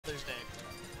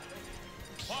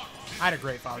I had a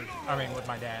great father. I mean, with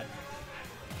my dad.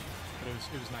 But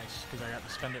it was nice because I got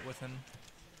to spend it with him.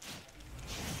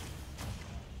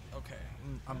 Okay,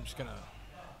 I'm just gonna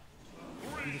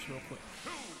do this real quick.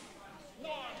 2,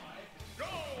 1, go!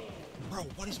 Bro,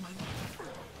 what is my?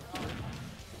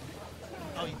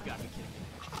 Oh, you've got to be kidding me.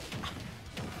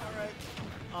 All right.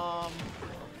 All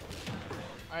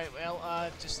right.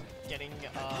 Well, just getting.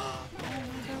 Oh my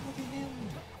God! Look at him.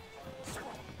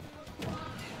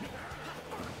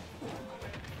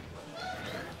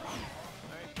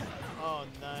 Oh,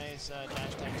 nice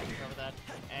dash tag to cover that.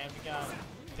 And we got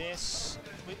this.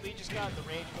 We just got the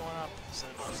rage going up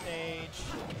center stage.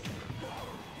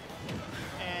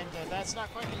 And that's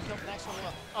not quite going to kill the next one.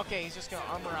 Well, okay, he's just going to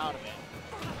armor out of it.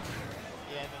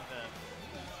 Yeah, then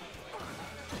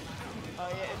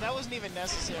the... yeah, that wasn't even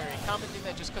necessary. Comet did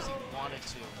that just because he wanted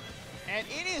to. And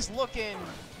it is looking...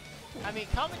 I mean,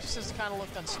 Comet just has kind of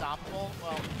looked unstoppable.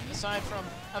 Well, aside from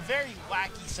a very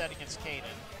wacky set against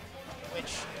Kaden,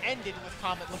 which ended with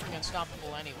Comet looking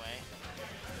unstoppable anyway.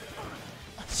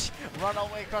 Run all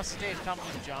the way across the stage, Comet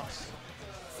just jumps.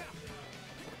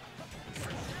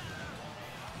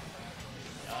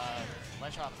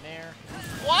 Ledge hop in there.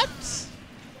 What?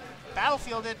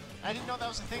 Battlefielded. I didn't know that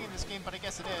was a thing in this game, but I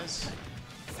guess it is.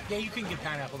 Yeah, you can get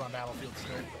pineappled on Battlefield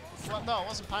still. Well, no, it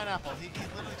wasn't pineapple. He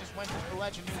literally just went to the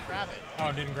ledge and didn't grab it.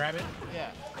 Oh, didn't grab it?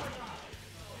 Yeah.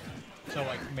 So,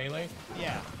 like, melee?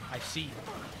 Yeah. I see.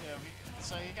 Yeah,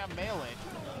 so you got meleeed.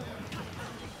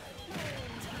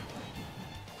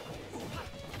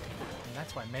 And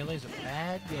that's why melee's a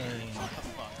bad game. Shut the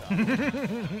fuck up.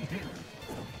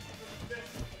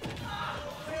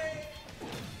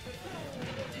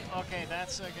 Okay,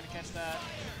 that's gonna catch that.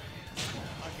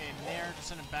 Okay, Nair just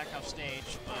sent him back off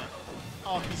stage, but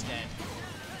oh, he's dead.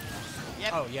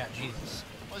 Yep. Oh yeah, Jesus.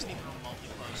 Wasn't even remotely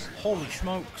close. Holy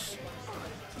smokes.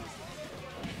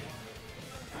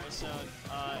 Alright, so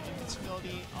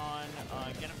invincibility on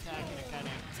get attack and kind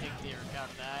of take the Derek out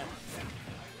of that.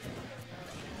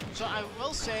 So I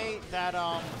will say that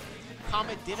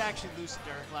Comet did actually lose to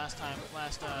Derek last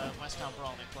Westtown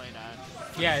Brawl they played at.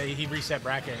 Yeah, he reset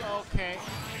bracket. Okay.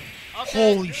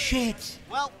 Okay. Holy shit!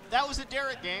 Well, that was a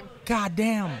Derek game. God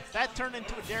damn. That turned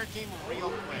into a Derek game real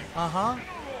quick. Uh-huh.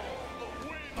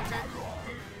 Okay.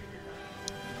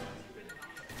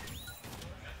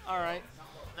 Alright.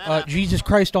 Jesus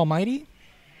Christ Almighty?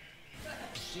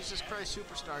 Jesus Christ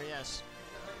Superstar, yes.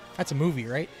 That's a movie,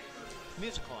 right?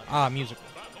 Musical. Ah, musical.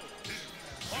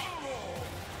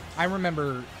 I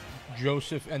remember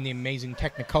Joseph and the Amazing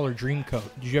Technicolor Dreamcoat.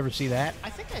 Did you ever see that? I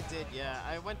think I did, yeah.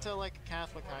 I went to like a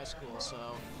Catholic high school, so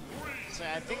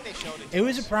I think they showed it. It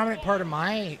was a prominent part of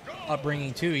my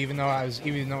upbringing too, even though I was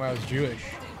Jewish.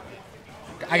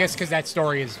 I guess because that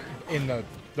story is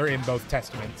they're in both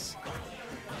testaments.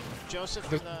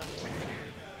 Joseph.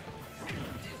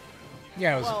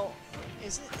 Yeah. It was, well,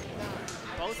 is it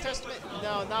both testament?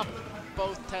 No, not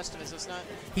both testaments. It's not.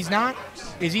 He's not.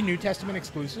 Is he New Testament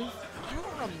exclusive? I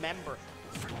don't remember.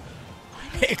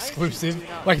 Exclusive,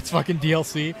 like it's fucking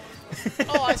DLC.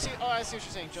 Oh, I see. Oh, I see what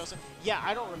you're saying, Joseph. Yeah,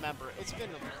 I don't remember. It's been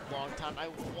a long time. I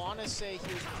want to say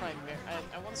he was primary.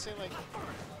 I want to say like.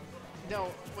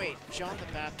 No, wait, John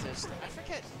the Baptist. I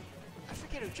forget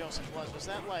who Joseph was. Was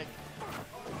that like?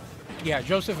 Yeah,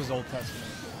 Joseph is Old Testament.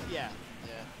 Yeah.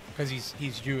 Because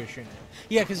he's Jewish in it.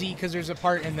 Yeah, because there's a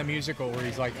part in the musical where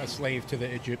he's like a slave to the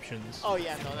Egyptians. Oh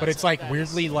yeah, no. But it's like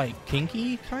weirdly like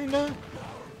kinky, kinda.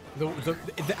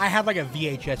 I had like a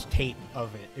VHS tape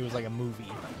of it. It was like a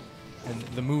movie, and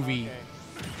the movie. Okay.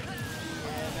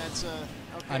 Yeah, that's okay,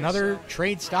 another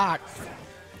trade stock.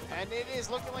 And it is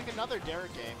looking like another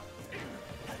Derek game.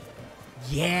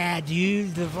 Yeah,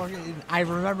 dude. I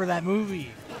remember that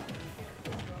movie.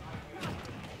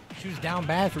 She was down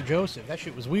bad for Joseph. That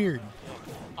shit was weird.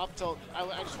 Yeah. Up till I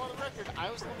just want the record.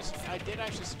 I did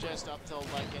actually suggest up till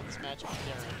like in this match with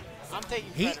Derek. I'm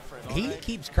taking credit for it. He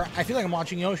keeps. I feel like I'm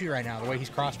watching Yoshi right now. The way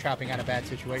he's cross trapping out of bad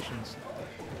situations,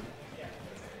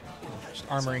 just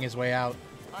armoring his way out.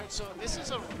 All right, so this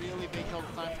is a really big hill to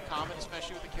climb for Comet,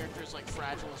 especially with the characters like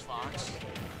Fragile as Fox.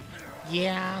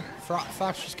 Yeah,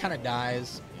 Fox just kind of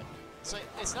dies. Yeah. So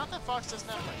it's not that Fox doesn't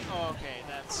have like. Oh, okay,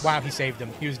 that's. Wow, he saved him.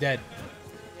 He was dead.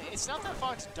 It's not that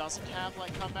Fox doesn't have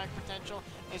like comeback potential.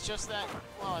 It's just that,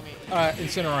 well, I mean.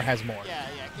 Incineroar has more. Yeah,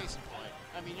 case in point.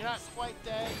 I mean, you're not quite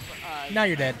dead. But, now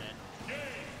you're dead.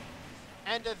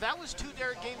 And that was 2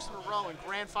 Derek games in a row in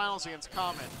grand finals against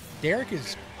Comet. Derek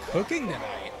is cooking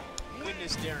tonight.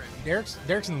 Goodness, Derek.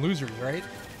 Derek's in losers, right?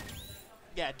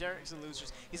 Yeah, Derek's in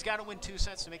losers. He's got to win 2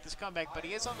 sets to make this comeback, but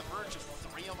he is on the verge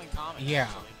of 3-0-ing Comet. Yeah.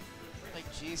 Actually.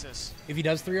 Like, Jesus. If he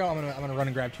does 3-0, I'm gonna run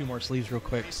and grab 2 more sleeves real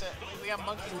quick. We got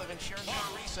Monkey living. Sharon's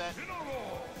gonna reset.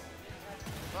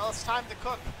 Well, it's time to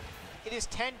cook. It is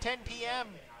 10:10 p.m.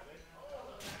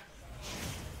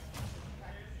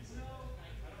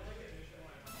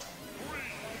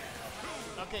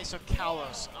 Okay, so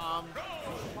Kalos.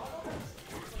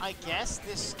 I guess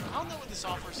this. I don't know what this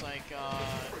offers like.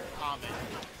 Comet.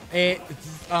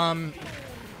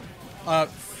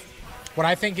 What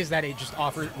I think is that it just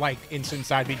offers, like, instant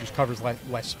side B just covers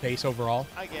less space overall.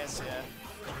 I guess, yeah.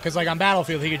 Because, like, on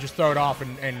Battlefield, he could just throw it off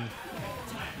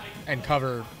and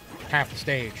cover half the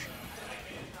stage.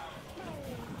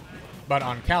 But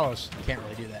on Kalos, you can't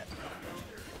really do that.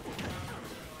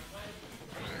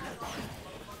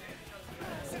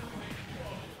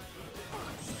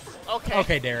 Okay.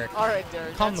 Okay, Derek. All right,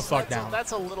 Derek. Calm the fuck down.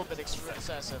 That's a little bit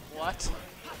excessive. What?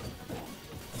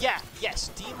 Yeah. Yes.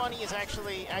 D Money is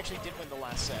actually did win the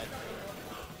last set.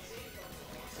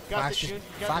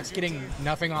 Fox getting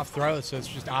nothing off throws, so it's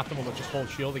just optimal to just hold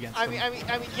shield against him. I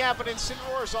mean, yeah, but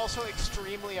Incineroar is also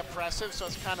extremely oppressive, so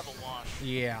it's kind of a wash.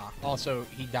 Yeah. Also,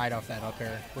 he died off that up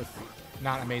air with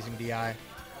not amazing DI.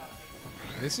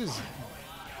 This is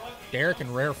Derek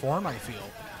in rare form, I feel.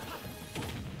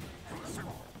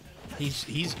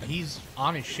 He's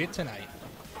on his shit tonight.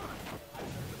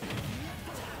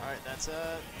 All right,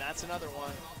 that's another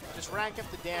one. Just rank up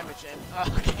the damage and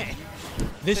okay.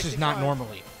 This 65. is not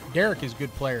normally. Derek is a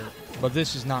good player, but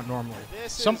this is not normally.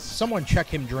 Someone check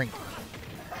him drink. All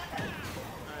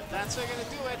right, that's not gonna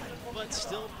do it, but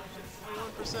still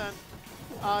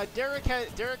 21%. Derek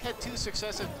had 2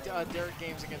 successive Derek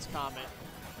games against Comet,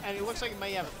 and he looks like he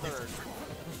may have a third.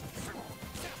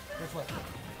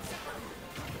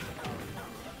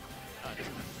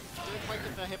 Didn't quite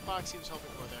get the hitbox he was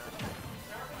hoping for there.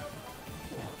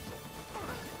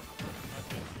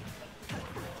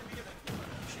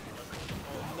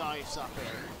 Nice up there.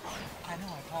 I know,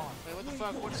 I call him. Wait, what the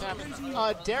fuck? What's happening?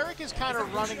 Derek is kind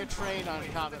of running a train on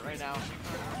Comet right now.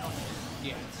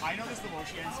 Yeah. I noticed the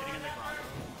Woshian sitting in the ground.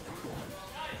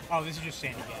 Oh, this is just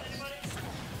Sandy Gas.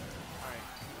 Alright.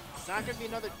 It's not going to be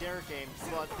another Derek game,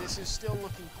 but this is still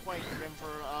looking quite grim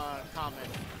for Comet.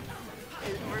 Do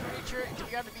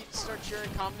we got to start cheering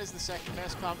Comet as the second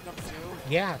best, Comet number 2?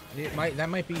 Yeah, we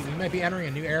might be entering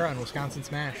a new era in Wisconsin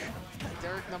Smash.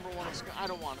 Derek number 1 is. I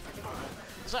don't want to think about it.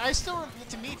 So I still,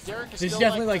 to me, Derek is This is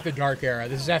definitely like the dark era.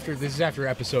 This is after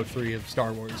episode 3 of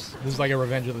Star Wars. This is like a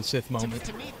Revenge of the Sith moment.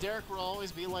 To me, Derek will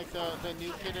always be like the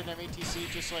new kid at MATC,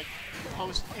 just like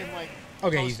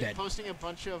posting a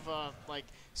bunch of like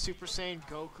Super Saiyan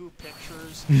Goku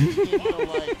pictures in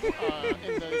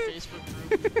the Facebook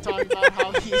group, talking about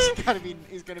how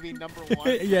he's gonna be number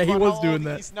 1. Yeah, he was doing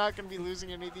that. He's not gonna be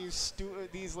losing any of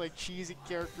these like cheesy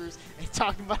characters, and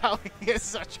talking about how he has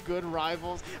such good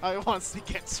rivals, how he wants to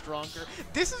get stronger.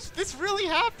 This really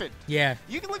happened. Yeah.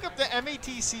 You can look up the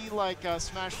MATC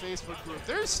Smash Facebook group.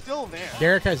 They're still there.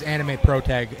 Derek has anime pro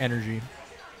tag energy.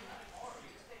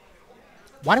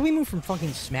 Why do we move from fucking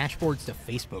Smashboards to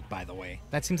Facebook, by the way?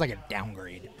 That seems like a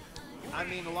downgrade. I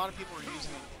mean, a lot of people were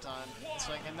using it at the time. It's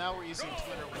like, and now we're using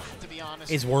Twitter, which, to be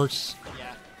honest, Is worse.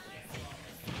 Yeah.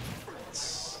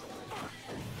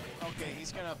 Okay,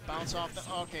 he's gonna bounce off the.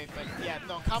 Okay, but yeah,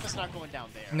 no, Comet's not going down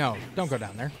there. No, don't go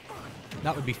down there.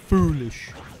 That would be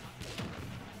foolish.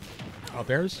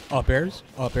 Up airs, up airs,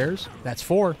 up airs. That's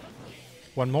 4.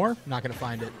 One more? Not gonna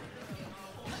find it.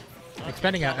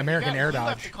 Expending an American air You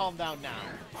have dodge. to calm down now.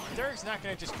 Derek's not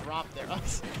gonna just drop there.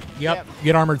 Yep.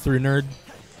 Get armored through, nerd.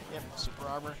 Yep. Super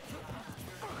armor.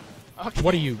 Okay.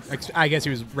 What are you? I guess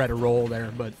he was ready to roll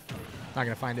there, but not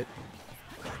gonna find it.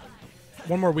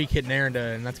 One more weak hit in air,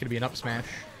 and that's gonna be an up smash.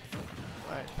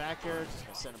 All right, back air. Just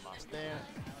gonna send him off there.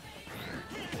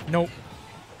 Nope.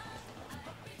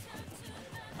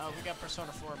 Oh, we got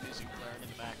Persona 4 music playing in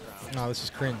the background. No, this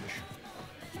is cringe.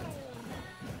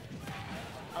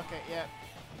 Okay, yeah.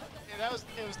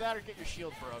 It was that or get your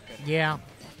shield broken. Yeah.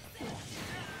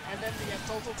 And then we get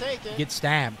total taken. Get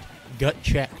stabbed. Gut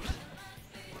checked.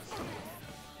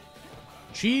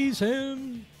 Cheese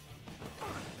him.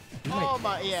 Oh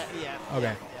my, yeah. Okay.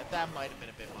 Yeah, that might have been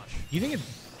a bit much. You think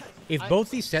if both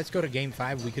these sets go to Game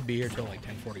 5, we could be here till like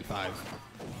 10:45?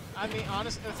 I mean,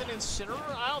 honestly, with an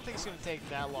Incineroar, I don't think it's going to take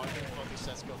that long if both these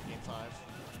sets go to Game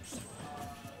 5.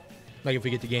 Like if we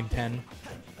get to Game 10.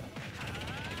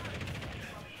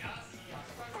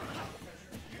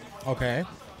 Okay.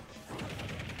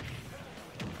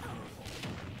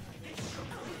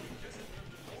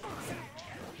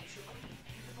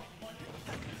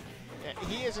 Yeah,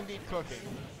 he is indeed cooking.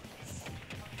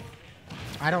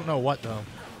 I don't know what though.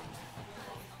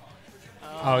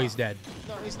 Oh, he's dead.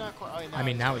 No, he's not quite. Oh, I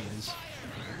mean, now he is.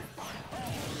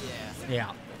 Yeah.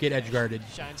 Yeah. Get edge guarded.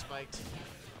 Shine spiked.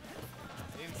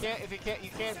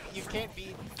 You can't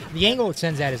beat. The angle it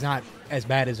sends at is not as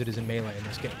bad as it is in Melee in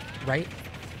this game, right?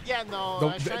 Yeah,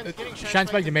 no. Getting shine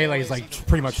spiked in Melee is like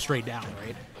pretty much straight down,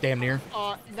 right? Damn near.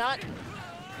 Not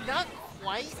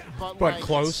quite, but like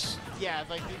close. Yeah,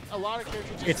 like a lot of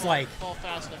characters just it's like fall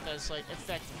fast enough that it's like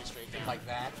effectively straight down. Like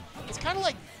that. It's kind of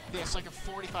like this, like a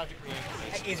 45-degree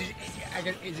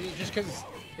angle. Is it just because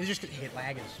hit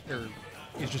lag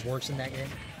is just worse in that game,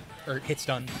 or hit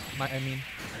stun? I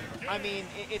mean,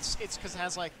 it's because it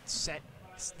has like set.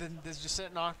 Then there's just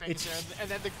set knockbacks there, and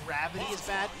then the gravity is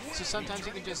bad. So sometimes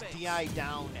you can just DI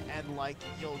down, and like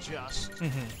you'll just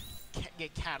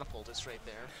get catapulted straight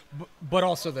there. But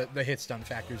also the hit stun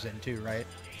factors in too, right?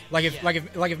 Like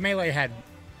if Melee had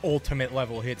ultimate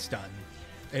level hit stun,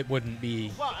 it wouldn't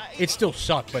be. Well, it still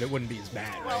sucked, but it wouldn't be as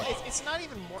bad. Well, right? it's not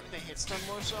even more the hit stun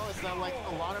more so. It's that like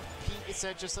a lot of it's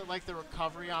that just that like the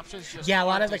recovery options. Just a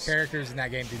lot of the characters in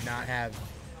that game do not have,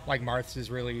 like Marth's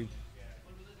is really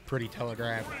pretty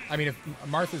telegraphed. I mean, if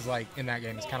Martha's like in that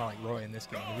game, it's kind of like Roy in this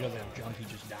game. If he doesn't have jump, he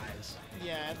just dies.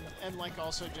 Yeah, and like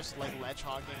also just like ledge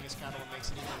hogging is kind of what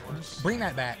makes it even worse. Bring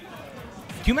that back.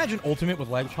 Can you imagine ultimate with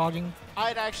ledge hogging?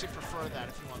 I'd actually prefer that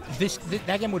if you want.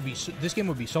 This game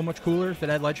would be so much cooler if it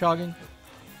had ledge hogging.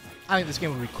 I think this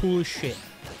game would be cool as shit.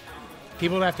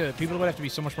 People would have to be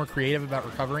so much more creative about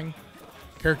recovering.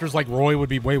 Characters like Roy would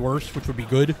be way worse, which would be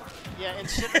good. Yeah,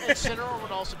 Incineroar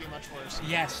would also be much worse.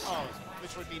 Yes. Oh,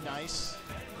 which would be nice.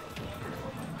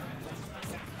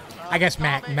 I guess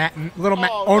Matt, little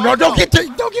Matt. Oh, Oh no! Don't get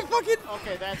fucking.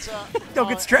 Okay, that's don't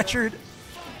get stretchered.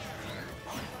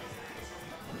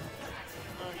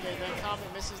 Okay, then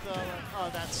Comet misses the. Oh,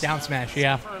 that's down smash.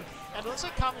 Yeah. Confirmed. And it looks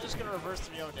like Comet's just gonna reverse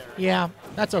 3-0 Derek. Yeah,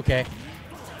 that's okay.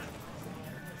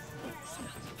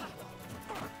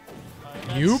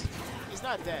 Nope. He's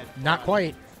not dead. Not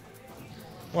quite.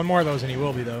 One more of those and he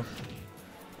will be though.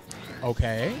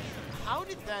 Okay. How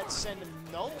did that send him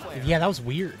nowhere? Yeah, that was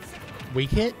weird. Weak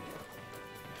hit?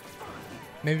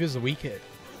 Maybe it was a weak hit.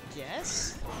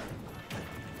 Yes.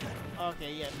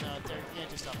 Okay, yeah, no, Derek, yeah,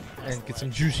 just up. And get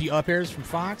some juicy up airs from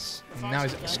Fox. And now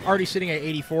he's already sitting at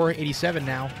 84, 87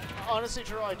 now. Honestly,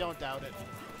 Taro, I don't doubt it.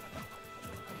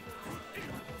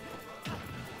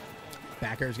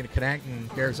 Back air is going to connect, and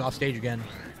Garrett's off stage again.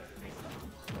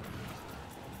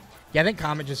 Yeah, I think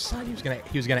Comet just decided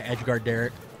he was gonna edge guard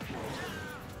Derek.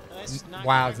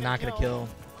 Wow, it's not gonna kill.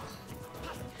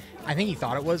 I think he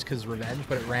thought it was because revenge,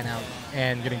 but it ran out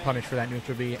and getting punished for that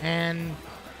neutral B. And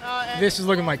this is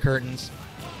looking like curtains.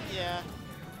 Yeah.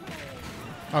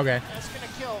 Okay. That's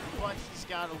gonna kill, but he's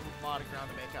got a lot of ground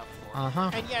to make up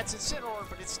for. And yeah, it's Incineroar,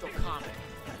 but it's still Comet.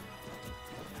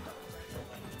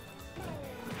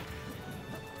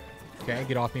 Okay,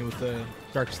 get off me with the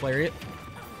Darkest Lariat.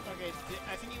 Okay,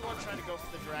 I think you want to try to go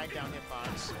for the drag down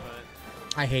hitbox, but...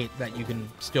 I hate that you can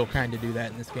still kind of do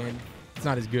that in this game. It's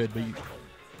not as good, but you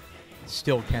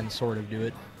still can sort of do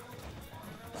it.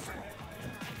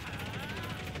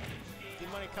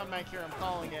 D-Money comeback here, I'm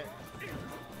calling it.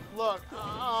 Look,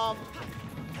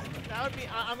 that would be...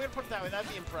 I'm going to put it that way,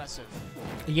 that'd be impressive.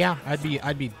 Yeah, I'd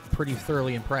be pretty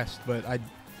thoroughly impressed, but I'd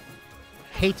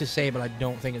hate to say, but I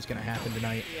don't think it's going to happen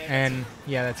tonight.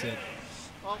 Yeah, that's it.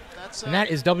 Well, that's... and that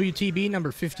is WTB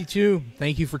number 52.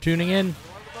 Thank you for tuning in.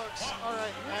 All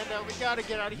right, and we got to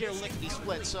get out of here lickety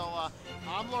split. So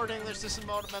I'm Lord English. This is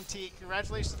Modem MT.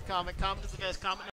 Congratulations to the Comet. Comet is the best. Comet